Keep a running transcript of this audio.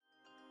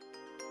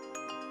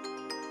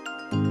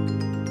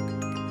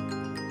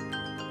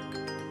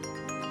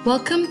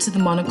Welcome to the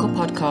Monocle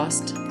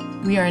Podcast.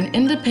 We are an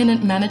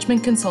independent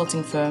management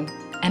consulting firm,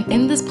 and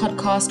in this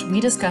podcast, we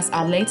discuss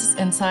our latest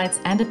insights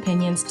and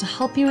opinions to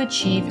help you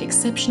achieve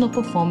exceptional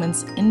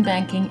performance in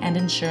banking and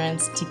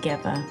insurance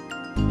together.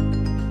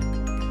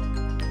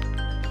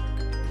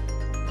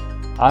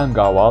 I'm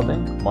Guy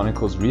Wilding,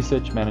 Monocle's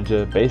research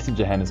manager based in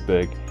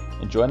Johannesburg,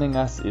 and joining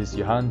us is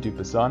Johan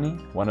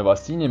Dupasani, one of our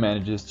senior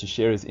managers, to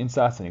share his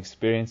insights and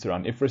experience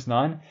around IFRS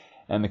 9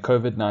 and the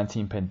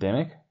COVID-19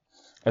 pandemic,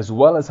 as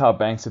well as how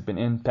banks have been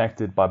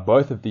impacted by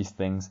both of these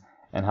things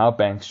and how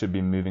banks should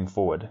be moving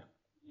forward.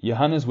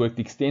 Johan has worked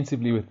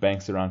extensively with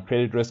banks around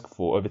credit risk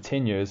for over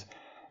 10 years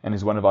and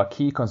is one of our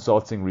key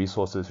consulting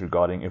resources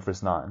regarding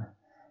IFRS 9.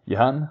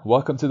 Johan,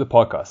 welcome to the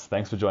podcast.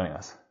 Thanks for joining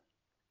us.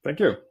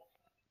 Thank you.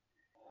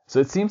 So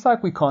it seems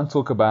like we can't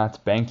talk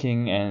about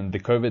banking and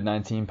the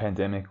COVID-19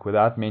 pandemic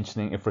without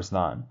mentioning IFRS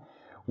 9.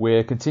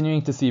 We're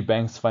continuing to see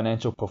banks'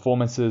 financial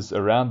performances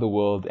around the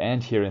world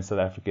and here in South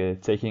Africa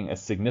taking a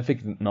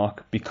significant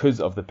knock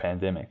because of the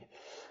pandemic.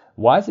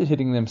 Why is it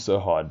hitting them so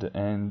hard,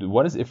 and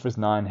what does IFRS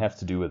 9 have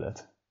to do with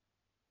it?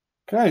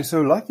 Okay,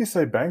 so like you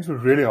say, banks were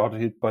really hard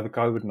hit by the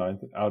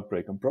COVID-19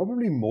 outbreak, and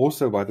probably more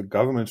so by the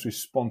government's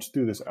response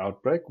to this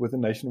outbreak with a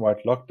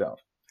nationwide lockdown.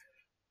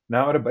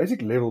 Now, at a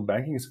basic level,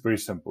 banking is very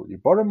simple. You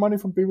borrow money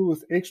from people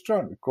with extra,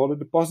 and we call it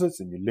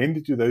deposits, and you lend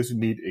it to those who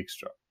need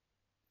extra.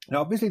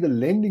 Now, obviously, the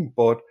lending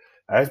part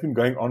has been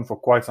going on for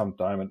quite some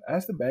time, and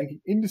as the banking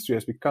industry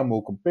has become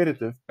more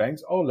competitive,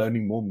 banks are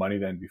loaning more money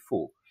than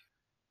before.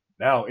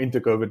 Now,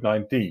 into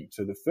COVID-19.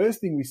 So the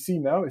first thing we see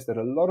now is that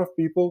a lot of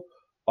people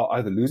are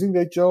either losing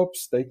their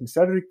jobs, taking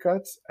salary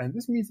cuts, and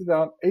this means that they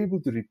aren't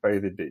able to repay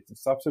their debts, and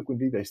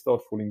subsequently they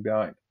start falling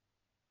behind.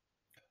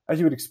 As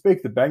you would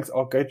expect, the banks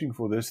are catering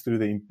for this through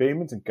the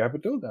impairments and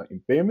capital. Now,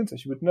 impairments,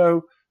 as you would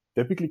know,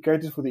 typically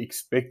caters for the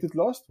expected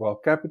loss, while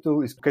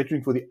capital is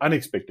catering for the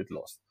unexpected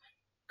loss.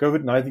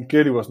 COVID-19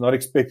 clearly was not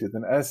expected,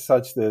 and as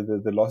such,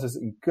 the losses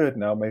incurred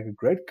now make a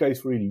great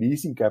case for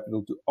releasing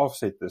capital to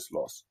offset this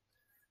loss.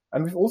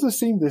 And we've also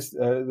seen this,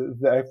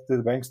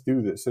 the banks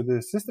do this. So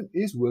the system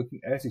is working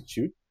as it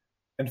should.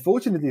 And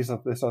fortunately,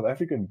 the South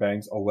African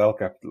banks are well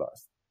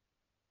capitalized.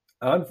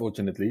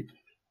 Unfortunately,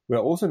 we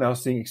are also now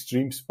seeing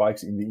extreme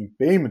spikes in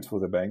the impairments for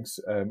the banks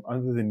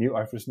under the new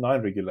IFRS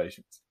 9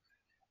 regulations.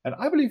 And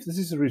I believe this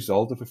is a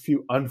result of a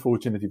few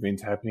unfortunate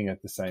events happening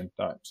at the same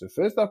time. So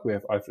first up, we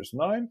have IFRS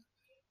 9.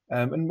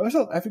 And most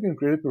South African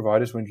credit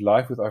providers went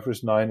live with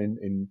IFRS 9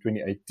 in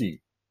 2018.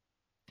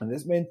 And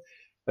this meant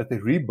that they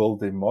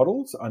rebuilt their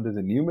models under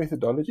the new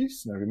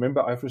methodologies. Now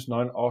remember, IFRS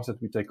 9 asks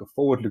that we take a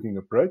forward-looking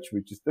approach,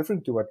 which is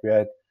different to what we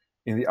had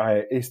in the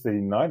IAS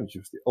 39, which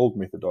was the old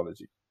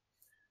methodology.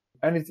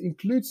 And it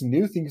includes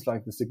new things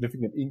like the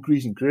significant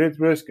increase in credit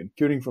risk and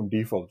curing from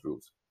default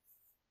rules.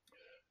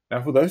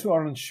 Now, for those who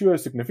are unsure, a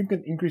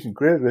significant increase in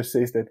credit risk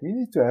says that we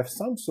need to have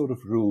some sort of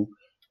rule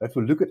that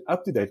will look at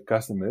up-to-date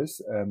customers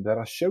that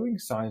are showing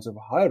signs of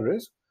high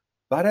risk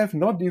but have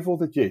not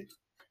defaulted yet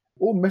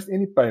or missed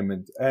any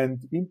payment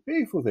and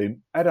impair for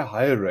them at a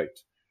higher rate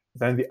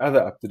than the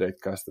other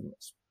up-to-date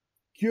customers.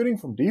 Curing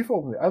from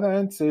default, on the other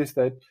hand, says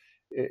that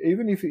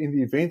even if in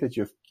the event that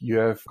you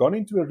have gone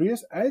into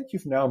arrears and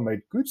you've now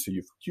made good, so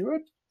you've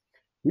cured,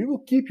 we will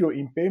keep your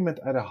impairment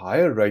at a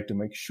higher rate to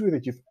make sure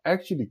that you've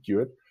actually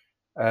cured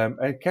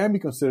and can be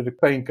considered a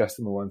paying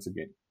customer once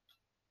again.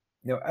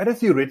 Now, at a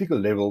theoretical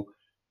level,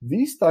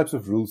 these types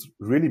of rules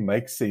really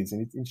make sense,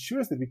 and it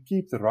ensures that we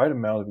keep the right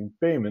amount of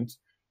impairment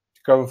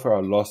to cover for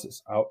our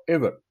losses.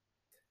 However,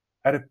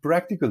 at a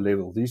practical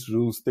level, these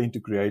rules tend to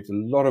create a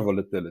lot of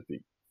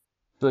volatility.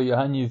 So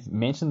Johan, you've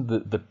mentioned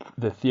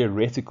the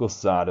theoretical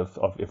side of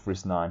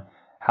IFRS 9.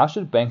 How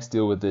should banks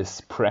deal with this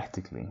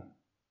practically?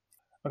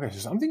 Okay, so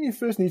something you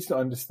first need to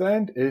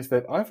understand is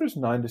that IFRS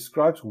 9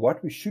 describes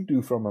what we should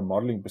do from a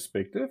modeling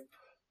perspective,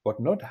 but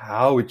not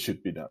how it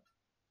should be done.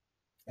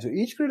 So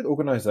each credit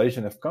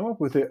organization have come up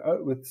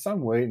with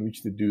some way in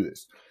which to do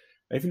this.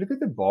 And if you look at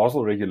the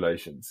Basel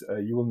regulations,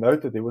 you will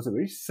note that there was a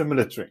very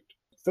similar trend.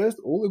 First,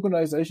 all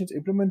organizations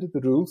implemented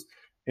the rules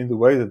in the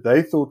way that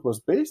they thought was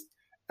best,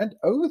 and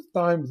over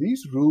time,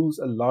 these rules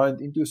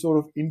aligned into a sort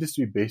of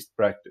industry best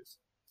practice.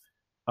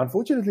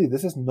 Unfortunately,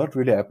 this has not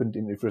really happened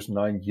in IFRS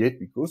 9 yet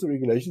because the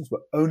regulations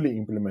were only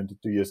implemented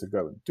 2 years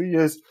ago. And 2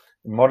 years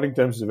in modeling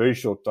terms is a very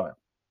short time.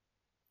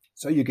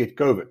 So you get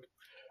COVID,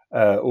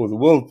 or the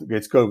world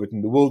gets COVID,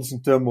 and the world is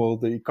in turmoil,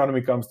 the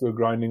economy comes to a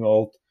grinding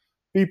halt,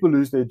 people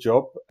lose their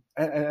job,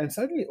 and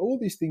suddenly all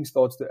these things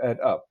starts to add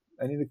up.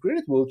 And in the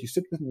credit world, you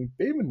sit with an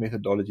impairment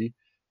methodology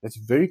that's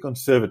very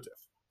conservative,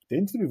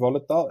 tends to be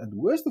volatile, and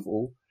worst of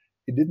all,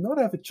 it did not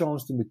have a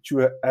chance to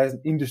mature as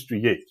an industry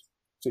yet.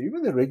 So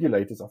even the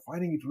regulators are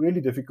finding it really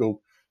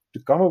difficult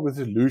to come up with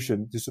a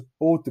solution to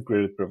support the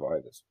credit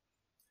providers.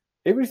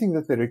 Everything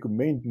that they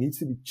recommend needs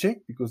to be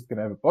checked because it can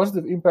have a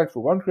positive impact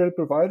for one credit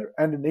provider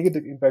and a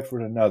negative impact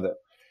for another.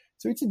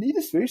 So it's indeed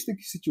a very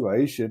sticky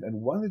situation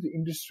and one that the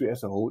industry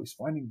as a whole is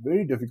finding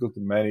very difficult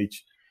to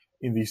manage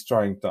in these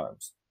trying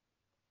times.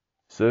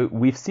 So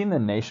we've seen the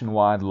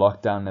nationwide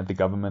lockdown that the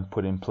government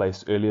put in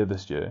place earlier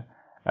this year,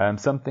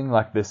 Something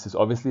like this is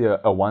obviously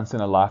a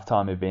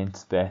once-in-a-lifetime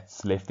event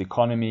that's left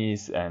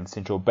economies and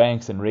central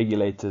banks and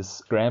regulators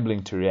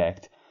scrambling to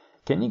react.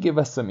 Can you give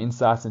us some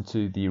insights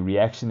into the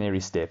reactionary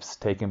steps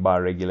taken by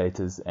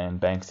regulators and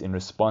banks in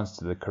response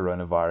to the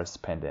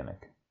coronavirus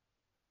pandemic?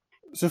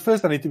 So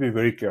first, I need to be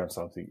very clear on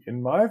something.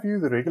 In my view,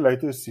 the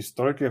regulators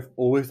historically have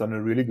always done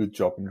a really good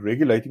job in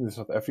regulating the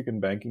South African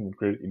banking and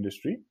credit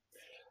industry.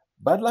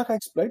 But like I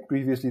explained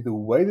previously, the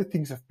way that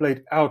things have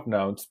played out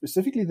now, and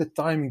specifically the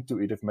timing to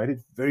it, have made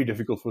it very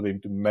difficult for them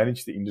to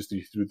manage the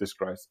industry through this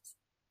crisis.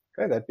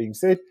 Okay, that being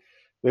said,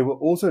 there were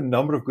also a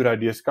number of good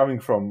ideas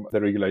coming from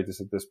the regulators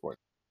at this point.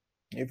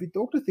 If we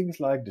talk to things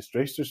like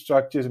distress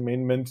structures,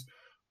 amendments,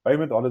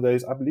 payment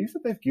holidays, I believe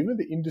that they've given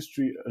the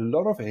industry a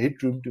lot of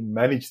headroom to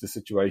manage the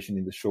situation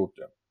in the short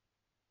term.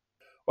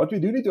 What we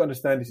do need to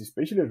understand is,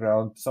 especially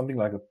around something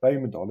like a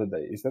payment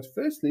holiday, is that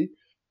firstly,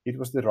 it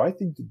was the right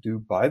thing to do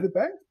by the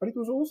banks, but it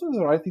was also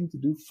the right thing to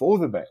do for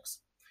the banks.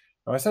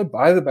 Now, I say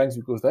by the banks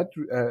because that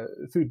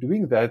through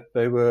doing that,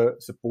 they were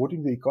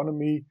supporting the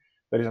economy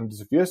that is under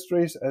severe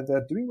stress, and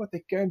they're doing what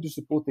they can to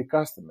support their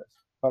customers.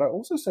 But I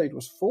also say it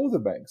was for the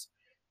banks,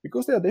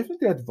 because there are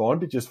definitely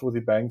advantages for the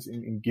banks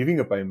in giving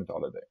a payment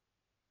holiday.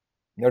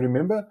 Now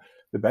remember,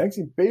 the banks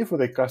impair for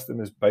their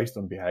customers based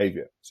on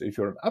behavior. So if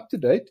you're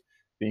up-to-date,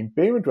 the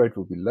impairment rate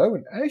will be low,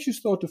 and as you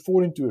start to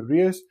fall into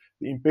arrears,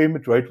 the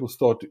impairment rate will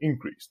start to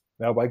increase.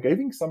 Now, by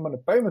giving someone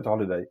a payment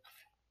holiday,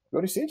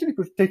 you're essentially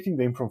protecting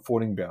them from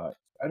falling behind.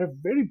 At a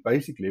very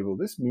basic level,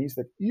 this means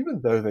that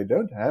even though they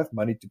don't have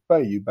money to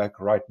pay you back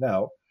right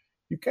now,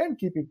 you can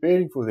keep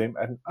impairing for them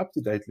at an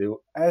up-to-date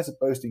level as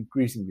opposed to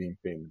increasing the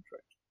impairment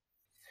rate.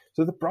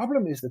 So the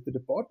problem is that the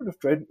Department of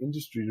Trade and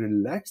Industry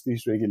relaxed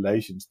these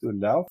regulations to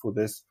allow for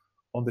this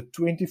on the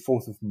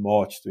 24th of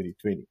March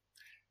 2020.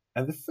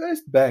 And the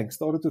first bank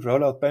started to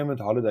roll out payment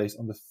holidays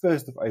on the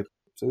 1st of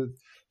April.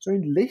 So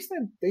in less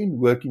than 10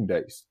 working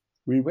days,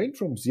 we went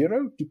from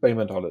zero to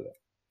payment holiday.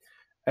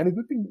 And it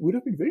would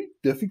have been very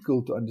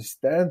difficult to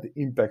understand the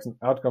impacts and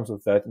outcomes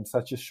of that in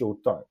such a short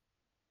time.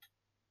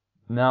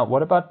 Now,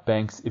 what about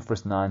banks'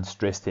 IFRS 9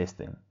 stress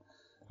testing?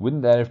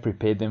 Wouldn't that have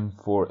prepared them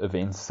for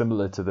events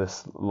similar to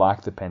this,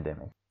 like the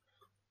pandemic?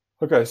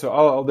 Okay, so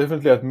I'll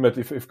definitely admit,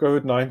 if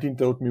COVID-19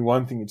 taught me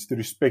one thing, it's to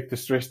respect the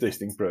stress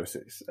testing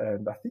process.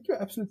 And I think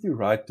you're absolutely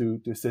right to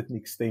a certain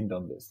extent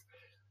on this.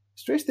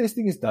 Stress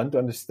testing is done to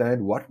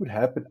understand what would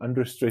happen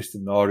under a stress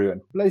scenario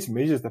and place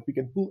measures that we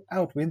can pull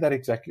out when that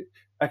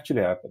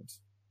actually happens.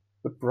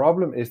 The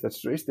problem is that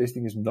stress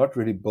testing is not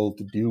really built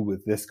to deal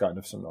with this kind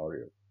of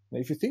scenario. Now,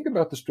 if you think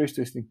about the stress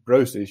testing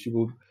process,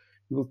 you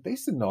will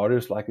test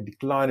scenarios like a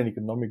decline in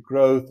economic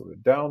growth or a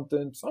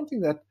downturn,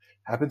 something that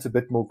happens a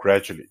bit more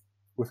gradually.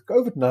 With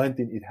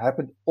COVID-19, it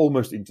happened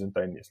almost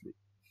instantaneously.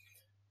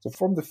 So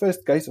from the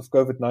first case of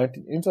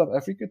COVID-19 in South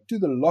Africa to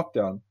the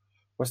lockdown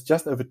was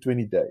just over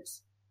 20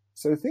 days.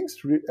 So things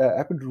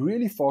happened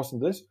really fast in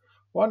this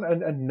one,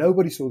 and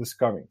nobody saw this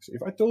coming. So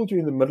if I told you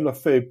in the middle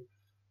of Feb,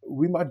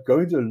 we might go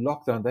into a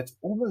lockdown that's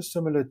almost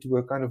similar to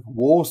a kind of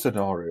war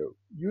scenario,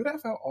 you'd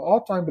have a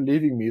hard time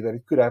believing me that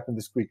it could happen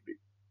this quickly.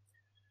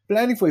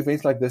 Planning for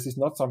events like this is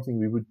not something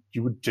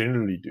you would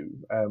generally do,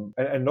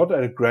 and not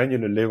at a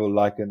granular level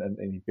like an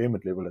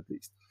impairment level at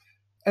least.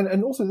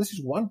 And also, this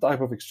is one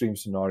type of extreme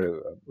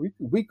scenario.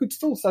 We could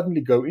still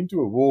suddenly go into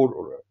a war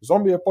or a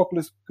zombie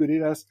apocalypse could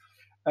hit us,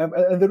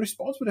 and the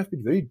response would have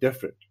been very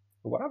different.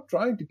 But what I'm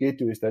trying to get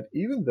to is that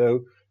even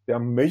though there are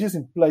measures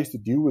in place to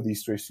deal with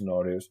these stress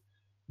scenarios,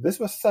 this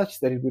was such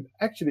that it would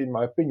actually, in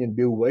my opinion,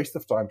 be a waste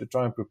of time to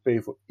try and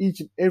prepare for each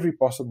and every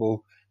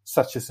possible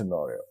such a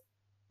scenario.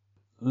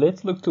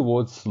 Let's look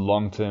towards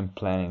long-term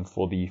planning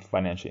for the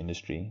financial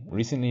industry.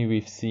 Recently,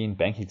 we've seen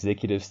bank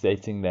executives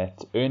stating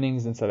that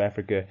earnings in South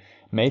Africa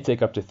may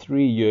take up to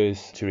 3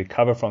 years to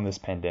recover from this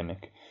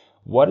pandemic.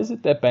 What is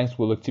it that banks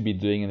will look to be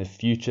doing in the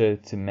future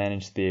to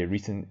manage their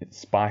recent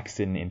spikes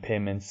in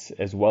impairments,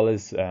 as well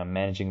as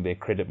managing their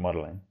credit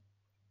modeling?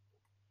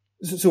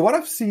 So what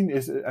I've seen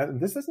is, and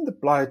this doesn't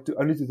apply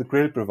only to the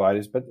credit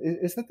providers, but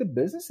is that the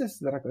businesses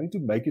that are going to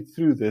make it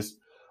through this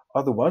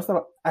are the ones that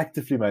are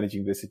actively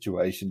managing the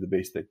situation the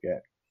best they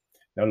can.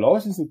 Now,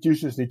 large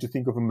institutions need to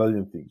think of a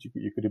million things.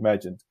 You could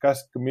imagine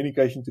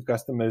communication to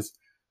customers,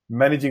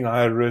 managing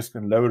higher risk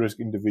and lower risk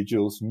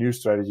individuals, new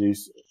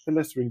strategies. The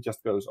list really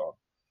just goes on.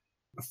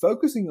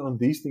 Focusing on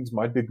these things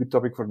might be a good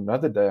topic for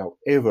another day.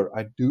 However,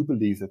 I do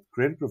believe that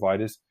credit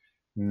providers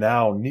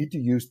now need to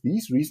use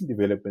these recent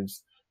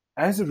developments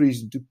as a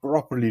reason to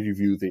properly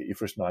review their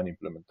IFRS 9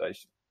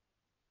 implementation.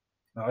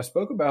 Now, I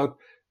spoke about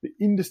the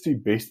industry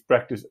best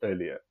practice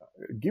earlier.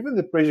 Given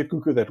the pressure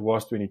cooker that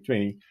was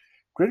 2020,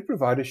 credit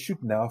providers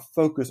should now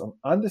focus on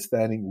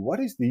understanding what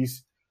is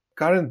these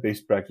current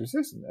best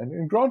practices,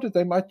 and granted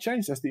they might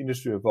change as the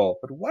industry evolves,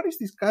 but what is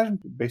these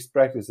current best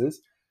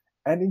practices,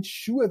 and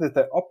ensure that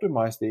they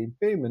optimize their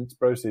impairment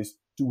process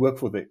to work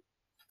for them.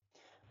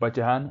 But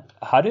Johan,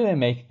 how do they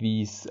make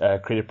these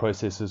credit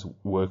processes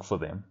work for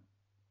them?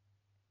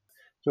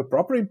 So a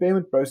proper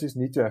impairment process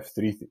needs to have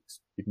three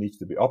things. It needs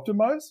to be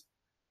optimized,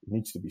 it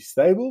needs to be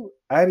stable,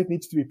 and it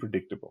needs to be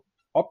predictable.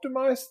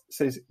 Optimized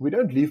says we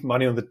don't leave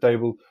money on the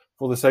table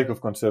for the sake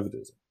of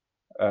conservatism.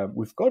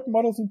 We've got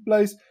models in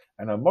place,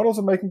 and our models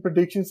are making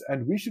predictions,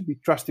 and we should be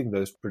trusting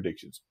those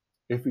predictions.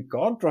 If we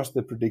can't trust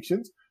the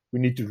predictions, we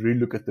need to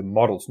relook at the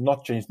models,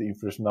 not change the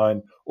IFRS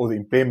 9 or the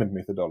impairment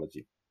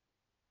methodology.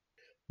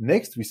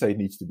 Next, we say it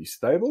needs to be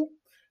stable.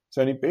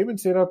 So an impairment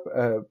setup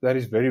that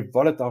is very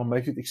volatile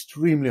makes it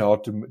extremely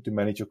hard to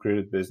manage your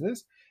credit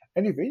business.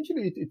 And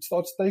eventually it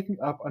starts taking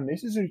up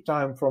unnecessary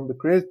time from the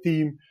credit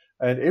team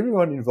and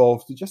everyone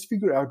involved to just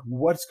figure out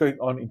what's going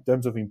on in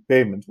terms of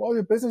impairment. While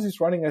your business is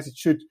running as it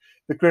should,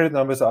 the credit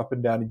numbers are up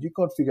and down and you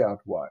can't figure out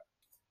why.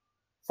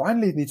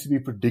 Finally, it needs to be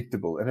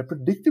predictable. And a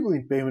predictable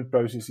impairment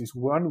process is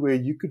one where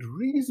you could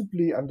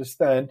reasonably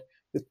understand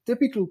the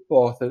typical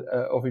path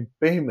of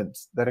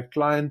impairments that a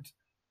client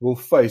will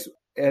face.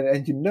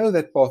 And you know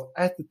that path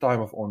at the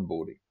time of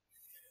onboarding.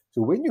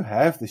 So when you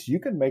have this, you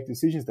can make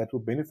decisions that will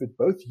benefit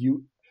both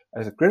you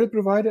as a credit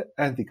provider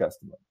and the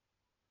customer.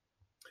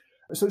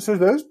 So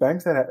those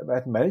banks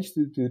that managed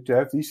to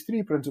have these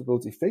three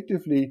principles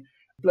effectively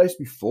placed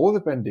before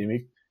the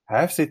pandemic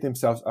have set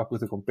themselves up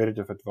with a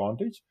competitive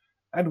advantage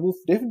and will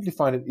definitely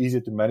find it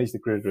easier to manage the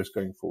credit risk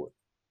going forward.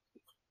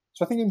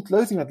 So I think in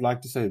closing, I'd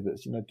like to say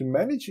this, to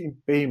manage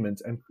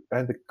impairments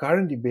and the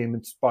current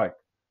impairment spike,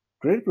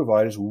 credit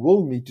providers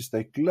will need to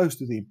stay close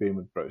to the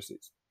impairment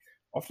process.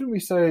 Often we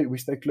say we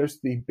stay close to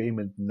the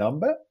impairment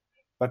number,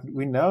 but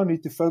we now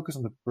need to focus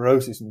on the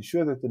process and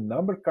ensure that the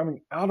number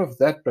coming out of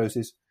that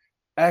process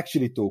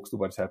actually talks to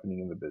what's happening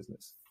in the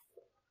business.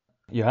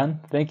 Johan,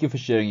 thank you for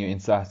sharing your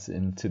insights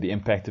into the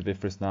impact of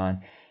IFRS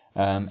 9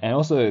 and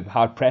also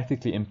how it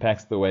practically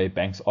impacts the way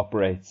banks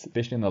operate,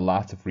 especially in the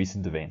light of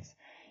recent events.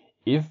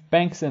 If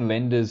banks and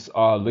lenders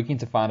are looking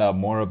to find out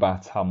more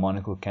about how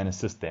Monocle can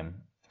assist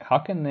them, how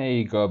can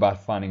they go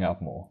about finding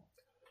out more?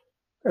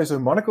 Okay, so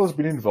Monocle has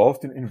been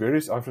involved in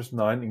various IFRS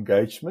 9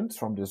 engagements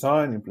from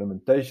design,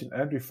 implementation,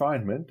 and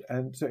refinement.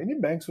 And so any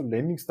banks or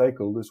lending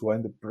stakeholders who are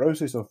in the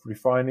process of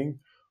refining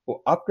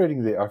or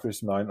upgrading their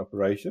IFRS 9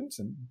 operations,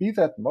 and be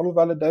that model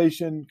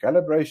validation,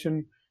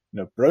 calibration,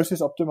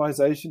 process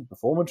optimization,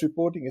 performance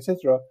reporting,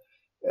 etc.,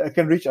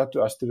 can reach out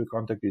to us through the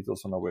contact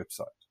details on our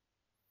website.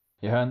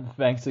 Johan,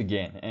 thanks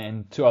again.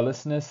 And to our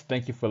listeners,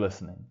 thank you for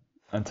listening.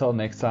 Until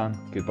next time,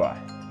 goodbye.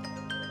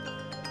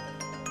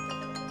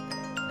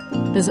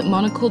 Visit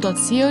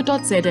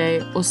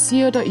monocle.co.za or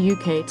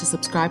co.uk to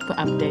subscribe for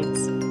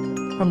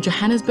updates. From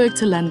Johannesburg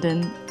to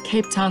London,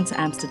 Cape Town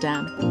to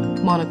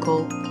Amsterdam,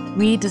 Monocle,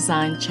 we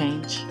design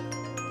change.